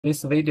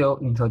This video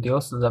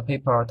introduces the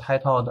paper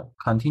titled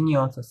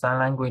Continuous Sign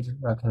Language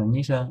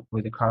Recognition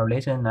with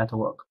Correlation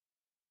Network.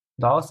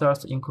 The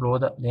authors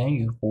include Lian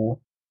Yuhu,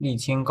 Li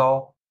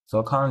Qinggao,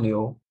 Zekang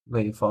Liu,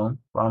 Wei Feng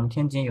from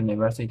Tianjin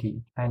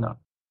University, China.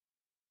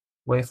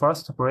 We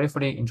first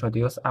briefly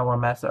introduce our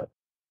method.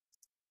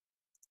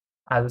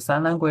 As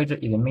sign language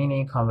is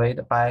mainly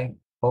conveyed by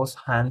both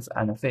hands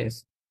and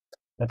face,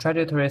 the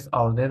trajectories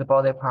of these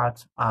body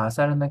parts are a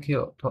silent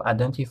cue to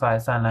identify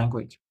sign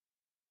language.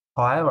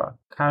 However,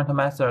 current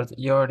methods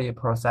usually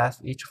process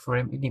each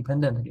frame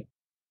independently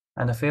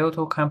and fail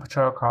to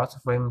capture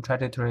cross-frame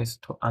trajectories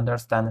to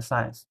understand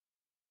signs.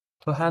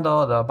 To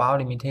handle the above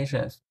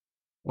limitations,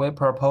 we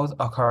propose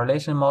a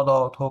correlation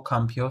model to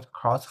compute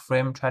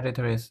cross-frame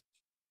trajectories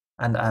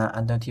and an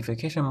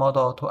identification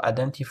model to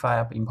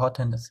identify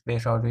important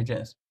spatial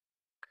regions.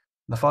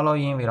 The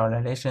following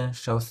visualization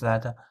shows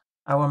that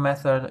our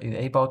method is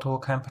able to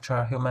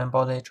capture human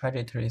body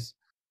trajectories,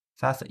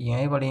 thus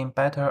enabling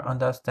better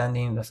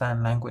understanding the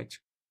sign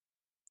language.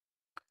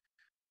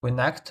 We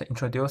next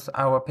introduce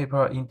our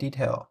paper in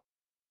detail.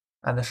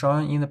 As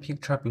shown in the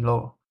picture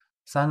below,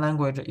 sign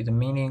language is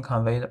mainly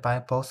conveyed by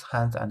both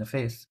hands and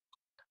face.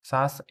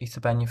 Thus, it's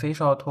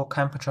beneficial to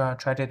capture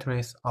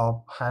trajectories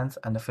of hands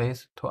and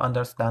face to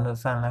understand the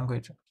sign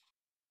language.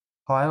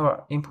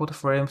 However, input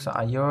frames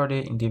are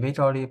usually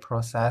individually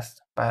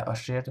processed by a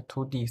shared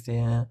 2D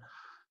CNN,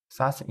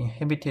 thus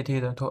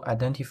inhibited to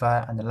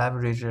identify and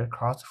leverage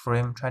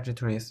cross-frame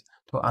trajectories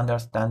to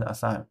understand a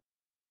sign.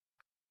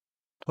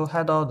 To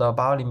handle the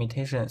above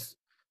limitations,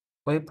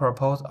 we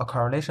propose a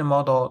correlation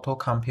model to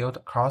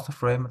compute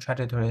cross-frame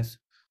trajectories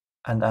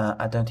and an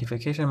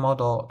identification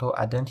model to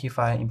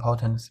identify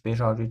important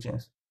spatial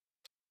regions,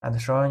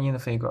 as shown in the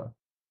figure.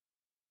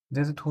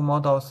 These two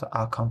models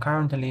are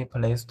concurrently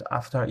placed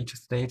after each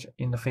stage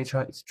in the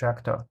feature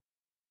extractor,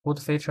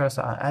 whose features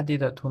are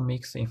added to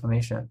mix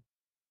information.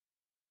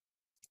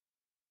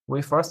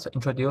 We first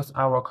introduce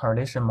our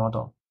correlation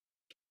model.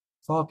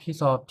 For a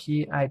piece of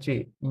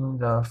Pij in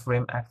the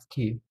frame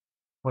xt,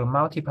 we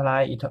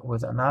multiply it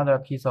with another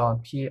piece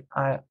of Pi'(j')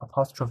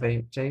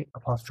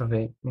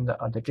 in the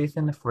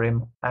adjacent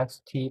frame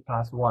xt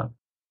plus 1,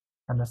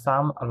 and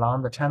sum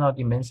along the channel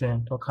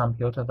dimension to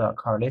compute the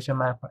correlation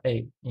map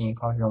A in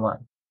equation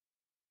 1.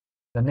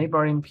 The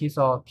neighboring piece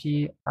of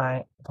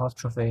Pi'(j')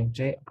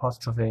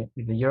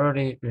 is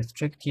usually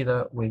restricted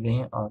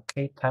within a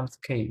k times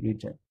k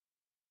region.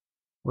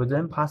 We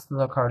then pass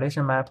the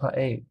correlation map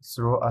A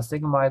through a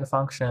sigmoid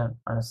function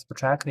and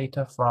subtract it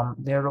from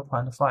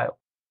 0.5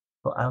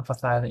 to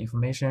emphasize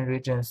information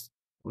regions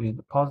with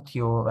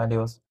positive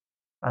values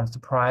and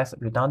suppress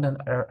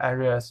redundant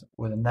areas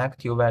with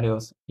negative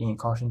values in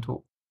equation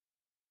 2.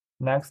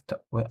 Next,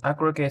 we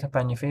aggregate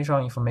beneficial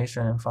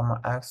information from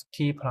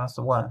xt plus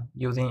 1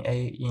 using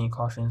A in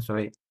equation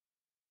 3.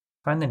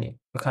 Finally,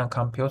 we can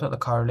compute the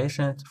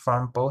correlations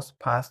from both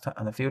past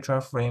and future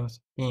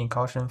frames in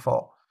equation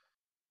 4,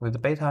 with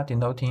beta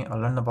denoting a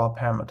learnable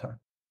parameter.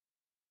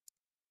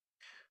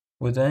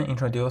 We then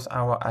introduce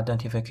our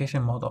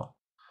identification model.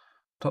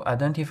 To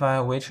identify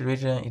which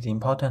region is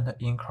important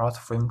in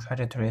cross-frame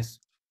trajectories,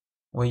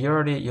 we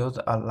usually use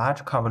a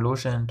large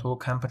convolution to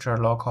capture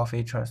local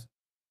features.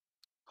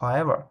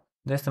 However,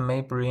 this may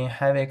bring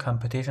heavy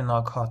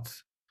computational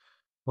costs.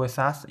 We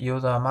thus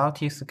use a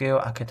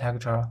multi-scale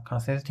architecture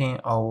consisting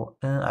of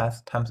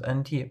ns times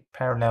nt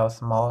parallel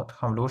small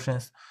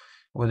convolutions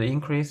with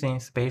increasing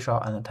spatial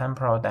and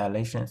temporal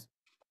dilations.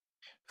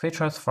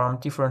 Features from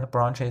different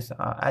branches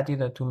are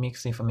added to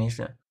mix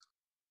information.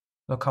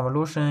 The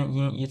convolution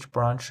in each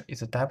branch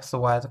is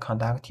depth-wise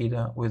conducted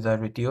with a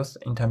reduced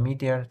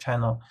intermediate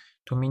channel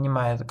to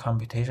minimize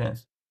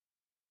computations.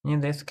 In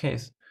this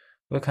case,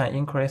 we can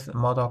increase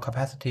model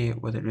capacity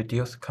with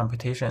reduced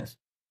computations.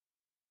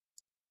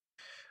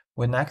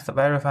 We next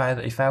verify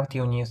the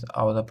effectiveness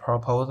of the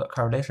proposed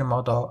correlation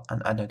model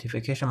and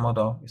identification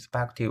model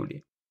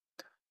respectively.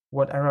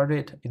 What error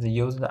rate is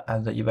used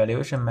as the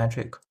evaluation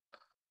metric.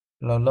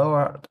 The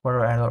lower the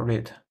error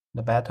rate,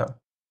 the better.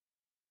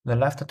 The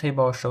left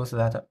table shows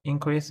that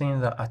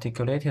increasing the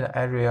articulated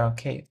area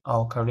K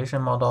of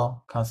correlation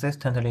model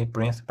consistently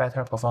brings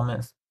better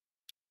performance.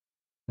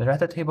 The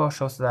right table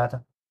shows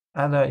that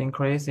either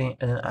increasing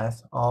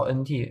NS or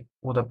NT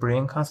would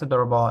bring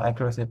considerable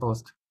accuracy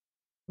boost,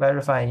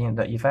 verifying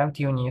the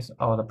effectiveness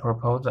of the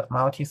proposed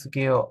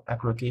multi-scale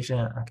aggregation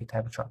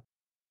architecture.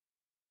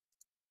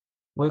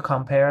 We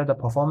compare the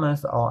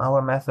performance of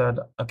our method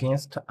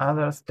against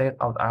other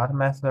state-of-the-art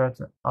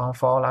methods on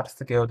 4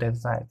 large-scale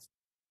datasets.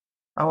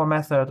 Our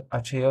method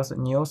achieves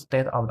new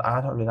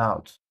state-of-the-art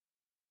results.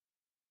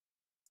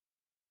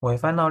 We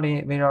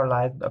finally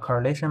visualize the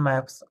correlation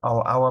maps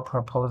of our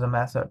proposed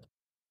method.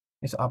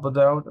 It's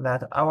observed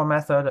that our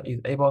method is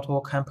able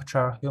to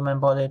capture human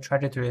body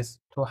trajectories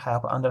to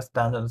help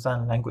understand the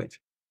sign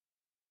language.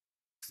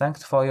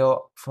 Thanks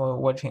for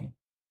watching.